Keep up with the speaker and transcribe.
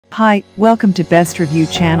Hi, welcome to Best Review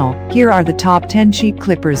channel. Here are the top 10 sheep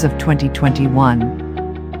clippers of 2021.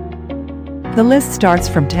 The list starts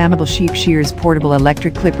from Tamable Sheep Shears Portable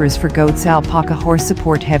Electric Clippers for Goats Alpaca Horse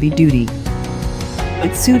Support Heavy Duty.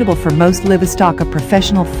 It's suitable for most livestock of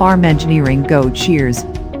professional farm engineering goat shears.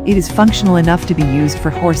 It is functional enough to be used for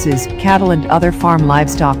horses, cattle and other farm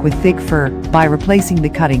livestock with thick fur, by replacing the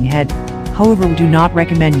cutting head. However, we do not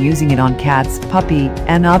recommend using it on cats, puppy,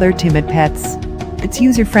 and other timid pets. Its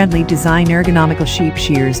user-friendly design ergonomical sheep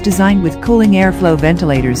shears designed with cooling airflow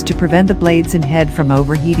ventilators to prevent the blades and head from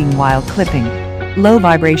overheating while clipping. Low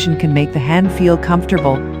vibration can make the hand feel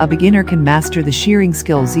comfortable. A beginner can master the shearing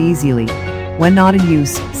skills easily. When not in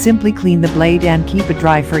use, simply clean the blade and keep it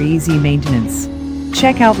dry for easy maintenance.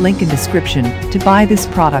 Check out link in description to buy this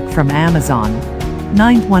product from Amazon.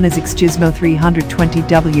 9th one is ExGizmo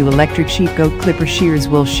 320W Electric Sheep Goat Clipper Shears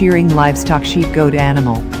Wool Shearing Livestock Sheep Goat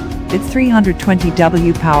Animal. Its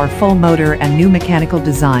 320W powerful motor and new mechanical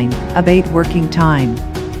design, abate working time.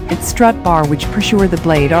 Its strut bar which pressure the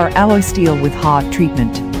blade are alloy steel with hot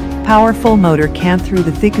treatment. Powerful motor can through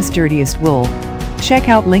the thickest dirtiest wool. Check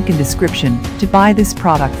out link in description to buy this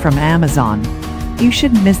product from Amazon. You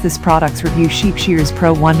shouldn't miss this product's review. Sheep Shears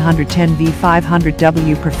Pro 110V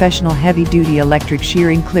 500W Professional Heavy Duty Electric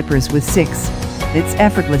Shearing Clippers with 6. It's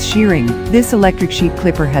effortless shearing. This electric sheep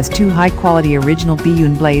clipper has 2 high-quality original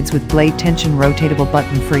bone blades with blade tension rotatable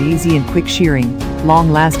button for easy and quick shearing,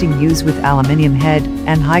 long-lasting use with aluminium head,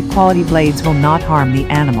 and high-quality blades will not harm the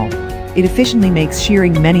animal. It efficiently makes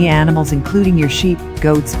shearing many animals including your sheep,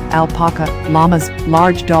 goats, alpaca, llamas,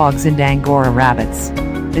 large dogs and Angora rabbits.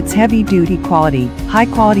 Its heavy-duty quality,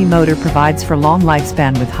 high-quality motor provides for long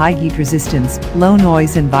lifespan with high heat resistance, low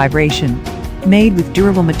noise and vibration. Made with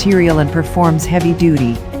durable material and performs heavy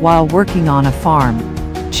duty while working on a farm.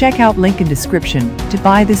 Check out link in description to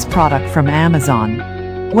buy this product from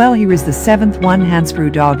Amazon. Well, here is the 7th one.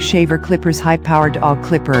 Hansprou Dog Shaver Clippers High Power Dog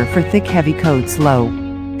Clipper for thick heavy coats low.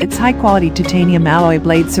 Its high quality titanium alloy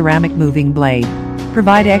blade ceramic moving blade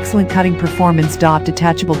provide excellent cutting performance.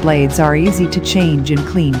 Detachable blades are easy to change and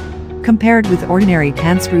clean. Compared with ordinary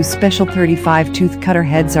Hansprou special 35 tooth cutter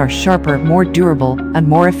heads are sharper, more durable, and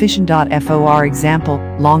more efficient. For example,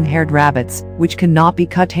 long-haired rabbits, which cannot be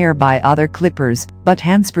cut hair by other clippers, but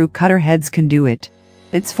Hansprou cutter heads can do it.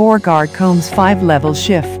 Its 4 guard combs 5 level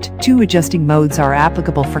shift. 2 adjusting modes are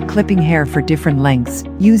applicable for clipping hair for different lengths.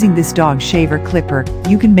 Using this dog shaver clipper,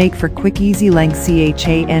 you can make for quick easy length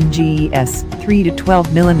CHANGES 3 to 12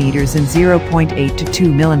 mm and 0.8 to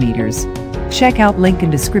 2 mm. Check out link in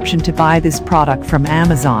description to buy this product from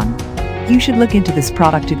Amazon. You should look into this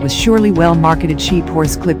product. It was surely well marketed. Sheep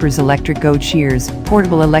Horse Clippers Electric Goat Shears,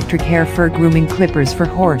 Portable Electric Hair Fur Grooming Clippers for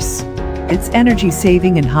Horse. It's energy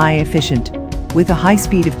saving and high efficient. With a high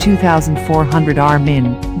speed of 2400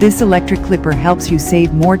 rmin, this electric clipper helps you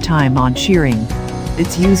save more time on shearing.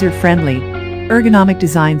 It's user-friendly. Ergonomic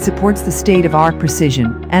design supports the state-of-the-art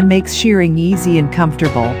precision and makes shearing easy and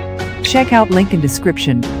comfortable. Check out link in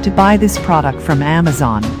description to buy this product from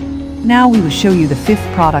Amazon. Now we will show you the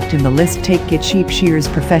 5th product in the list. TAKEKIT Sheep Shears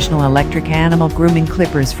Professional Electric Animal Grooming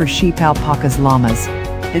Clippers for Sheep, Alpacas, Llamas.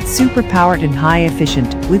 It's super powered and high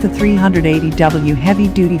efficient. With a 380W heavy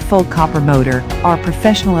duty full copper motor, our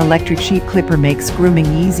professional electric sheep clipper makes grooming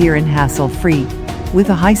easier and hassle-free. With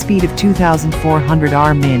a high speed of 2400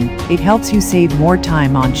 rmin, it helps you save more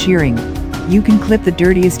time on shearing. You can clip the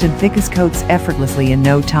dirtiest and thickest coats effortlessly in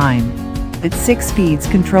no time. Its 6 speeds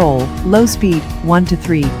control, low speed, 1 to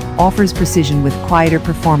 3, offers precision with quieter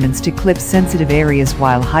performance to clip sensitive areas,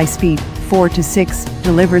 while high speed, 4 to 6,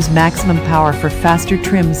 delivers maximum power for faster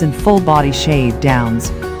trims and full body shave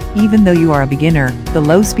downs. Even though you are a beginner, the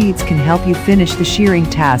low speeds can help you finish the shearing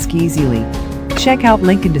task easily. Check out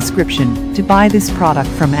link in description to buy this product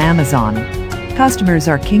from Amazon. Customers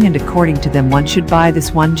are king, and according to them, one should buy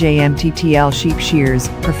this one. JMTTL Sheep Shears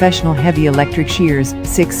Professional Heavy Electric Shears,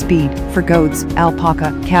 6 speed, for goats,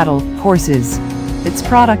 alpaca, cattle, horses. Its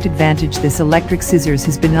product advantage: this electric scissors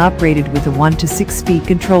has been upgraded with a 1 to 6 speed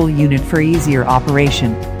control unit for easier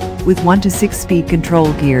operation. With 1 to 6 speed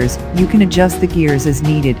control gears, you can adjust the gears as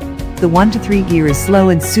needed. The 1 to 3 gear is slow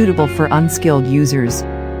and suitable for unskilled users.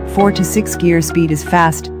 4 to 6 gear speed is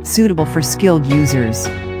fast, suitable for skilled users.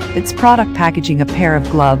 Its product packaging: a pair of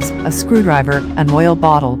gloves, a screwdriver, an oil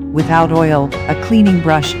bottle, without oil, a cleaning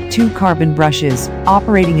brush, 2 carbon brushes,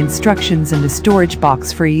 operating instructions and a storage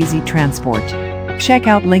box for easy transport. Check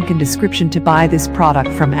out link in description to buy this product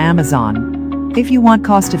from Amazon. If you want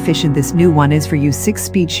cost efficient, this new one is for you. 6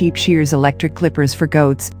 speed Sheep Shears Electric Clippers for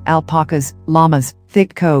goats, alpacas, llamas,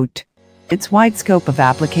 thick coat. Its wide scope of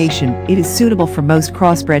application, it is suitable for most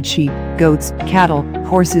crossbred sheep, goats, cattle,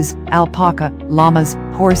 horses, alpaca, llamas,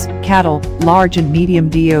 horse, cattle, large and medium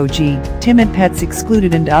dog, timid pets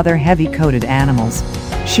excluded and other heavy-coated animals.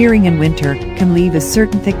 Shearing in winter can leave a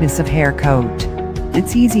certain thickness of hair coat.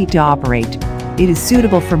 It's easy to operate. It is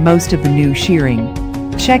suitable for most of the new shearing.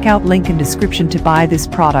 Check out link in description to buy this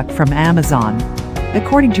product from Amazon.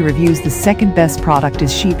 According to reviews, the second best product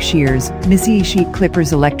is sheep shears, Missyee sheep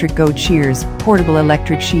clippers electric goat shears, portable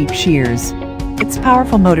electric sheep shears. Its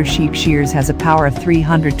powerful motor sheep shears has a power of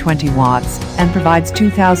 320 watts and provides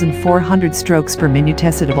 2,400 strokes per minute.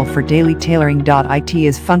 Suitable for daily tailoring. It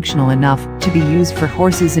is functional enough to be used for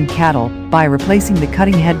horses and cattle. By replacing the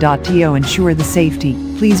cutting head. To ensure the safety,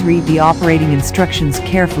 please read the operating instructions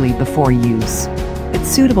carefully before use. It's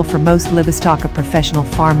suitable for most livestock, a professional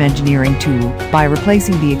farm engineering tool, by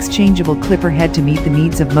replacing the exchangeable clipper head to meet the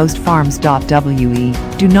needs of most farms. We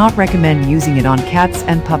do not recommend using it on cats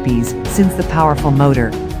and puppies, since the powerful motor.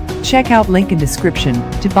 Check out link in description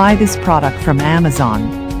to buy this product from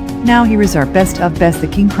Amazon. Now here is our best of best, the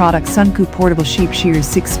king product, SUNCOO portable sheep shears,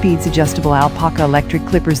 6 speeds adjustable alpaca electric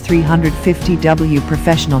clippers, 350W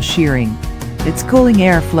professional shearing. Its cooling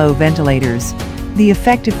airflow ventilators. The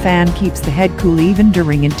effective fan keeps the head cool even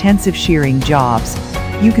during intensive shearing jobs.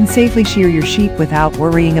 You can safely shear your sheep without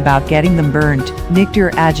worrying about getting them burnt, nicked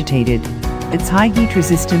or agitated. Its high heat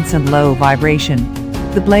resistance and low vibration.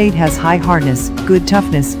 The blade has high hardness, good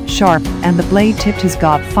toughness, sharp, and the blade tip has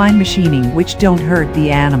got fine machining which don't hurt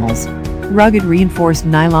the animals. Rugged reinforced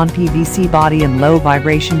nylon PVC body and low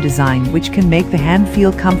vibration design which can make the hand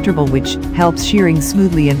feel comfortable, which helps shearing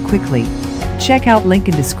smoothly and quickly. Check out link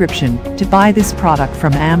in description to buy this product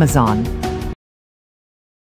from Amazon.